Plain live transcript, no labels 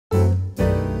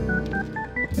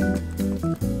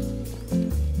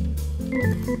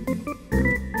So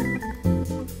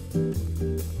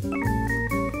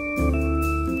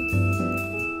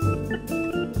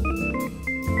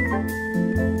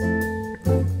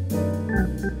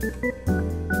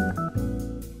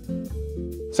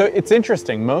it's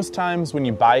interesting, most times when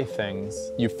you buy things,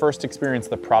 you first experience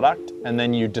the product and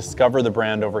then you discover the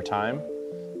brand over time.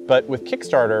 But with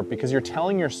Kickstarter, because you're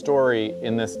telling your story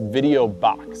in this video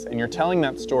box and you're telling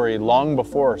that story long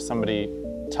before somebody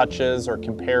touches or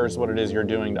compares what it is you're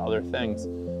doing to other things,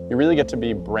 you really get to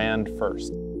be brand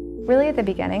first. Really at the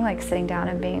beginning, like sitting down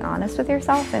and being honest with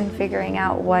yourself and figuring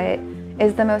out what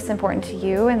is the most important to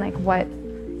you and like what,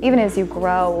 even as you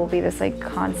grow, will be this like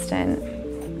constant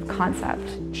concept.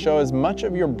 Show as much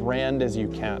of your brand as you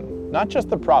can, not just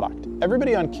the product.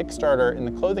 Everybody on Kickstarter in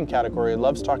the clothing category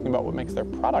loves talking about what makes their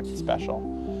product special,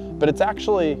 but it's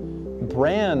actually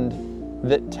brand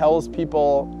that tells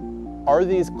people, are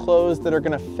these clothes that are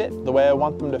going to fit the way I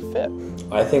want them to fit?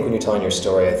 I think when you're telling your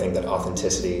story, I think that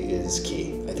authenticity is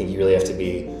key. I think you really have to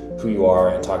be who you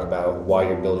are and talk about why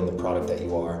you're building the product that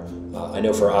you are. I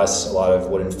know for us, a lot of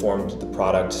what informed the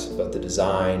product, both the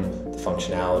design, the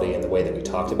functionality, and the way that we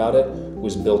talked about it,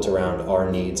 was built around our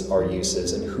needs, our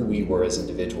uses, and who we were as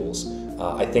individuals.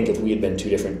 I think if we had been two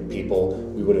different people,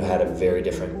 we would have had a very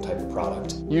different type of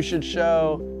product. You should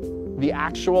show the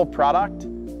actual product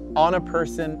on a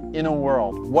person in a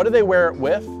world. What do they wear it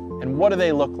with, and what do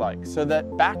they look like? So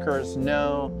that backers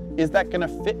know, is that gonna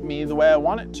fit me the way I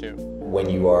want it to? When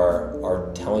you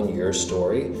are telling your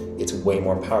story, it's way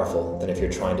more powerful than if you're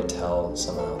trying to tell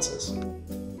someone else's.